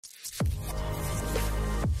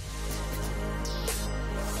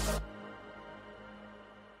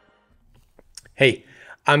Hey,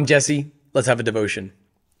 I'm Jesse. Let's have a devotion.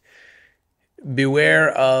 Beware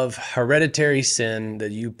of hereditary sin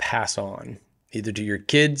that you pass on, either to your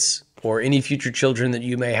kids or any future children that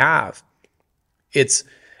you may have. It's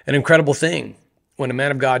an incredible thing when a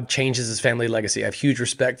man of God changes his family legacy. I have huge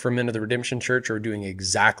respect for men of the Redemption Church who are doing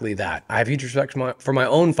exactly that. I have huge respect for my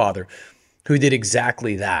own father who did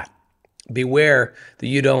exactly that. Beware that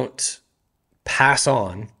you don't pass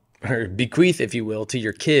on or bequeath, if you will, to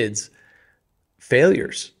your kids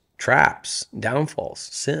failures, traps, downfalls,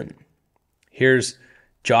 sin. Here's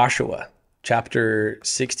Joshua chapter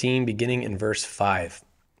 16, beginning in verse 5.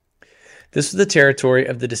 This was the territory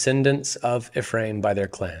of the descendants of Ephraim by their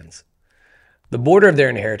clans. The border of their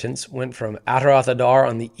inheritance went from Ataroth Adar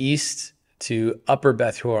on the east to Upper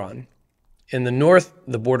Beth Horon. In the north,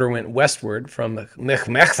 the border went westward from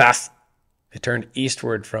Mechmechthas. It turned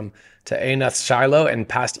eastward to Anath Shiloh and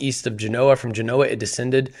passed east of Genoa. From Genoa, it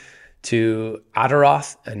descended to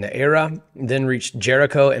Adaroth and Naarah, then reached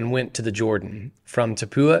Jericho and went to the Jordan. From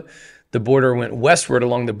Tapua, the border went westward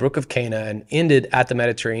along the brook of Cana and ended at the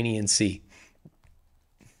Mediterranean Sea.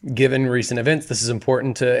 Given recent events, this is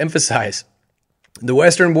important to emphasize. The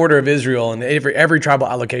western border of Israel and every tribal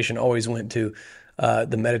allocation always went to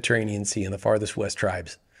the Mediterranean Sea and the farthest west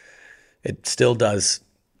tribes. It still does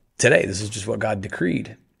today. This is just what God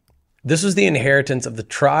decreed. This was the inheritance of the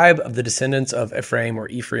tribe of the descendants of Ephraim or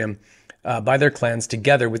Ephraim by their clans,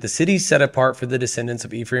 together with the cities set apart for the descendants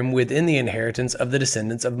of Ephraim within the inheritance of the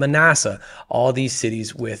descendants of Manasseh, all these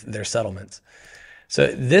cities with their settlements. So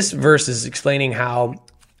this verse is explaining how,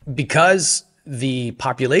 because the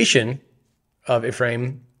population of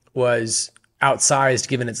Ephraim was outsized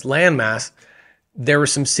given its landmass, there were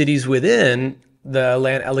some cities within the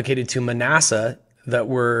land allocated to Manasseh that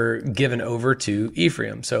were given over to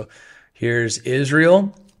Ephraim. So here's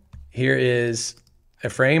Israel, here is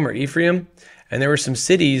Ephraim or Ephraim, and there were some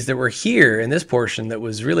cities that were here in this portion that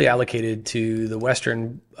was really allocated to the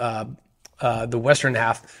western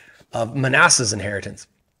half of Manasseh's inheritance.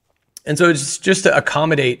 And so it's just to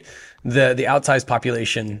accommodate the outsized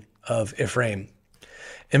population of Ephraim.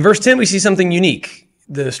 In verse 10, we see something unique.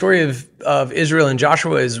 The story of Israel and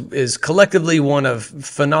Joshua is collectively one of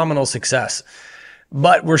phenomenal success.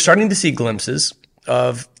 But we're starting to see glimpses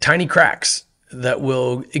of tiny cracks that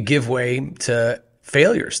will give way to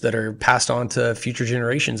failures that are passed on to future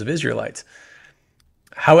generations of Israelites.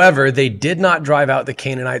 However, they did not drive out the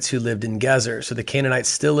Canaanites who lived in Gezer. So the Canaanites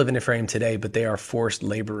still live in Ephraim today, but they are forced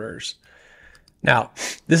laborers. Now,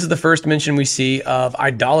 this is the first mention we see of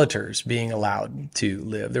idolaters being allowed to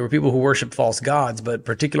live. There were people who worshiped false gods, but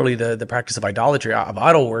particularly the practice of idolatry, of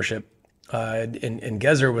idol worship, in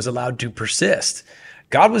Gezer was allowed to persist.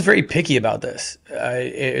 God was very picky about this.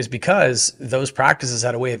 It was because those practices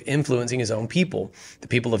had a way of influencing his own people. The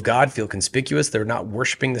people of God feel conspicuous. They're not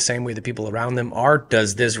worshiping the same way the people around them are.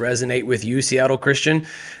 Does this resonate with you, Seattle Christian?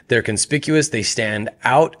 They're conspicuous. They stand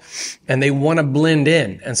out and they want to blend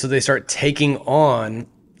in. And so they start taking on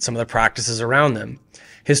some of the practices around them.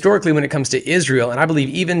 Historically, when it comes to Israel, and I believe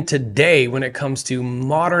even today when it comes to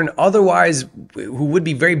modern, otherwise who would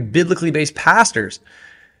be very biblically based pastors,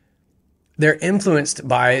 they're influenced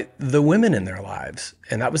by the women in their lives.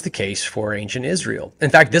 And that was the case for ancient Israel. In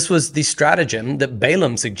fact, this was the stratagem that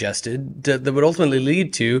Balaam suggested that would ultimately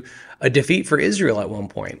lead to a defeat for Israel at one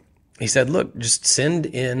point. He said, look, just send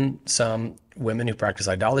in some women who practice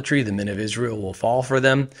idolatry. The men of Israel will fall for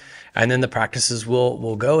them. And then the practices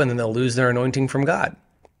will go, and then they'll lose their anointing from God.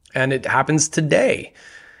 And it happens today.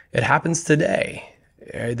 It happens today.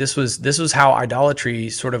 This was how idolatry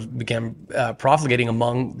sort of began profligating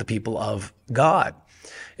among the people of God.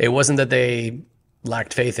 It wasn't that they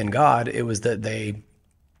lacked faith in God. It was that they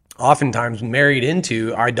oftentimes married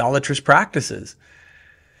into idolatrous practices.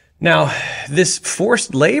 Now, this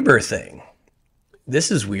forced labor thing,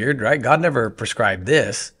 this is weird, right? God never prescribed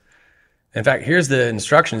this. In fact, here's the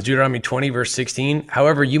instructions, Deuteronomy 20, verse 16.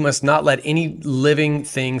 However, you must not let any living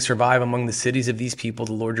thing survive among the cities of these people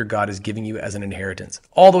the Lord your God is giving you as an inheritance.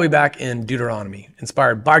 All the way back in Deuteronomy,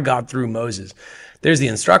 inspired by God through Moses. There's the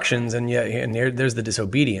instructions, and there's the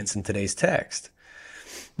disobedience in today's text.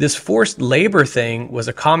 This forced labor thing was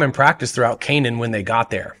a common practice throughout Canaan when they got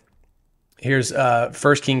there. Here's 1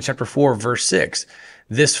 Kings chapter 4, verse 6.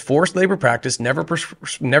 This forced labor practice, never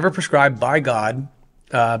prescribed by God,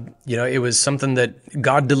 it was something that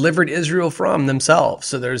God delivered Israel from themselves.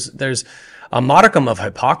 So there's a modicum of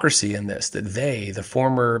hypocrisy in this, that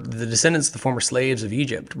the descendants of the former slaves of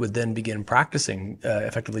Egypt would then begin practicing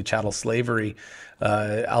effectively chattel slavery,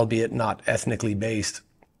 albeit not ethnically based.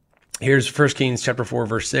 Here's 1 Kings chapter 4,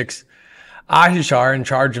 verse 6. Ahishar in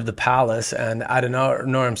charge of the palace, and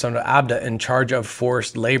Adoniram son of Abda in charge of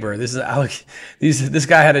forced labor. This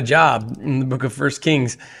guy had a job in the book of 1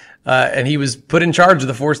 Kings, and he was put in charge of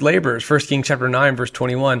the forced laborers. 1 Kings chapter 9, verse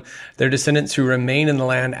 21. Their descendants who remain in the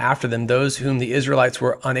land after them, those whom the Israelites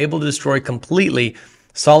were unable to destroy completely,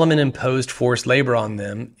 Solomon imposed forced labor on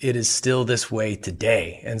them. It is still this way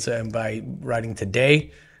today. And so by writing today,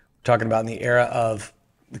 we're talking about in the era of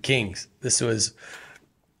the kings. This was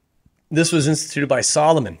instituted by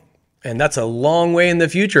Solomon, and that's a long way in the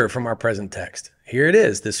future from our present text. Here it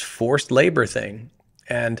is, this forced labor thing.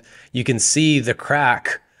 And you can see the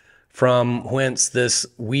crack from whence this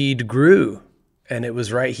weed grew. And it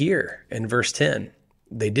was right here in verse 10.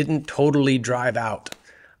 They didn't totally drive out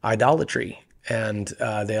idolatry, and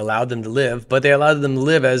they allowed them to live, but they allowed them to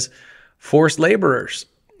live as forced laborers.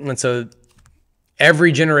 And so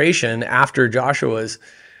every generation after Joshua's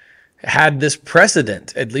had this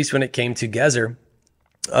precedent, at least when it came to Gezer,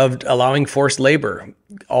 of allowing forced labor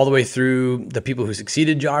all the way through the people who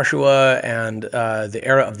succeeded Joshua and the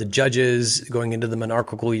era of the judges going into the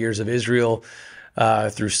monarchical years of Israel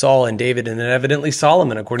through Saul and David, and then evidently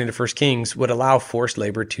Solomon, according to 1 Kings, would allow forced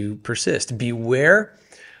labor to persist. Beware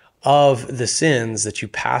of the sins that you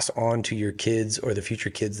pass on to your kids or the future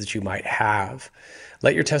kids that you might have.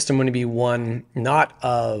 Let your testimony be one not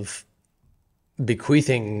of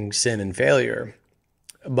bequeathing sin and failure,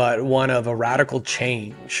 but one of a radical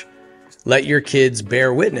change. Let your kids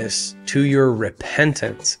bear witness to your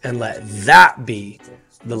repentance, and let that be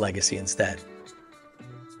the legacy instead.